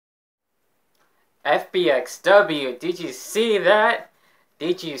FBXW, did you see that?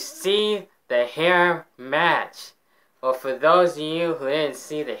 Did you see the hair match? Well, for those of you who didn't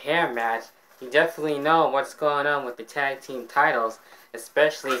see the hair match, you definitely know what's going on with the tag team titles,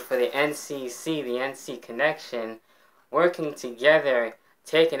 especially for the NCC, the NC Connection, working together,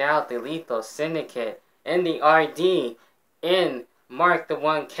 taking out the Lethal Syndicate and the RD in Mark the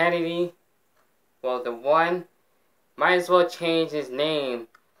One Kennedy. Well, the one might as well change his name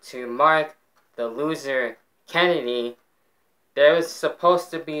to Mark the Loser Kennedy. There was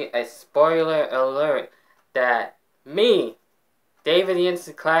supposed to be a spoiler alert that me, David the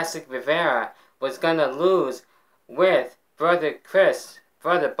Instant Classic Rivera, was gonna lose with Brother Chris,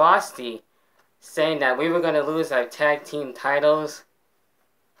 Brother Bosty, saying that we were gonna lose our tag team titles.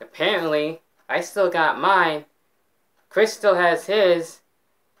 Apparently, I still got mine, Chris still has his,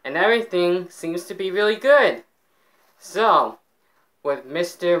 and everything seems to be really good. So, with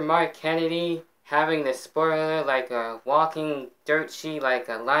Mr. Mark Kennedy having the spoiler like a walking dirt sheet, like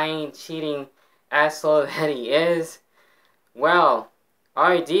a lying, cheating asshole that he is, well,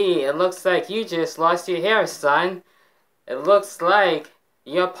 RD, it looks like you just lost your hair, son. It looks like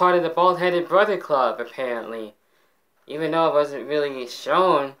you're part of the Bald-Headed Brother Club, apparently. Even though it wasn't really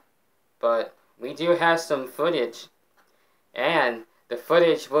shown, but we do have some footage. And the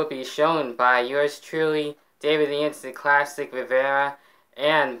footage will be shown by yours truly, David the Instant Classic Rivera,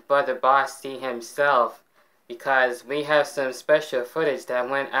 and Brother Bosty himself, because we have some special footage that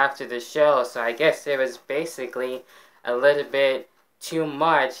went after the show, so I guess it was basically a little bit too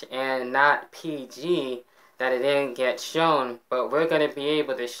much and not PG that it didn't get shown, but we're going to be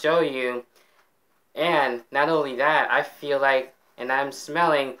able to show you. And not only that, I feel like, and I'm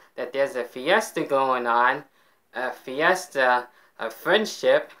smelling that there's a fiesta going on, a fiesta of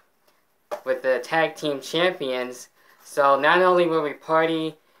friendship with the tag team champions. So not only will we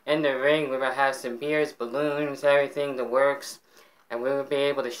party in the ring, we will have some beers, balloons, everything, the works, and we will be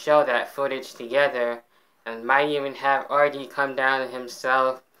able to show that footage together, and might even have RD come down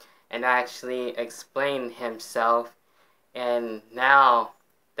himself and actually explain himself. And now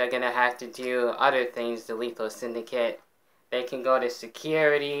they're gonna have to do other things, the Lethal Syndicate. They can go to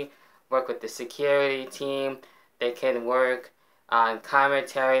security, work with the security team, they can work on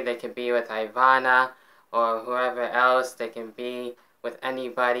commentary, they can be with Ivana or whoever else, they can be with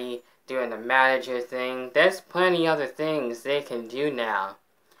anybody doing the manager thing. There's plenty other things they can do now,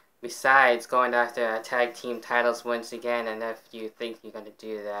 besides going after tag team titles once again. And if you think you're going to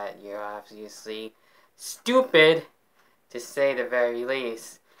do that, you're obviously stupid, to say the very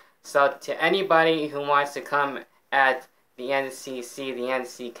least. So to anybody who wants to come at the NCC, the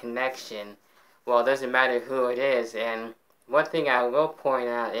NC Connection, well, it doesn't matter who it is. And one thing I will point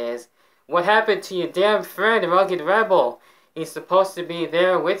out is, what happened to your damn friend, Rugged Rebel? He's supposed to be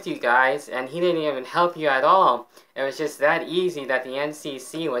there with you guys, and he didn't even help you at all. It was just that easy that the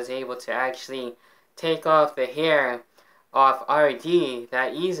NCC was able to actually take off the hair off RD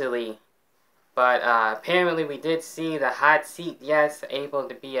that easily. But apparently we did see the hot seat, yes, able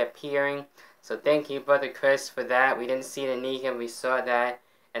to be appearing. So thank you, Brother Chris, for that. We didn't see the Negan, we saw that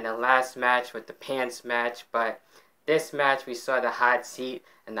in the last match with the pants match. But this match we saw the hot seat,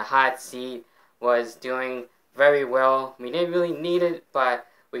 and the hot seat was doing very well. We didn't really need it, but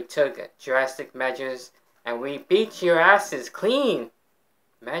we took drastic measures, and we beat your asses clean.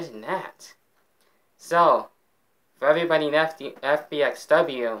 Imagine that. So, for everybody in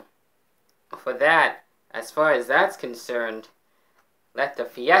FBXW, for that, as far as that's concerned, let the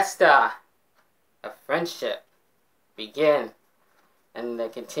fiesta of friendship begin, and the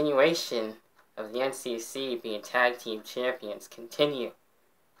continuation of the NCC being tag team champions continue.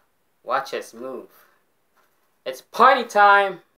 Watch us move. It's party time!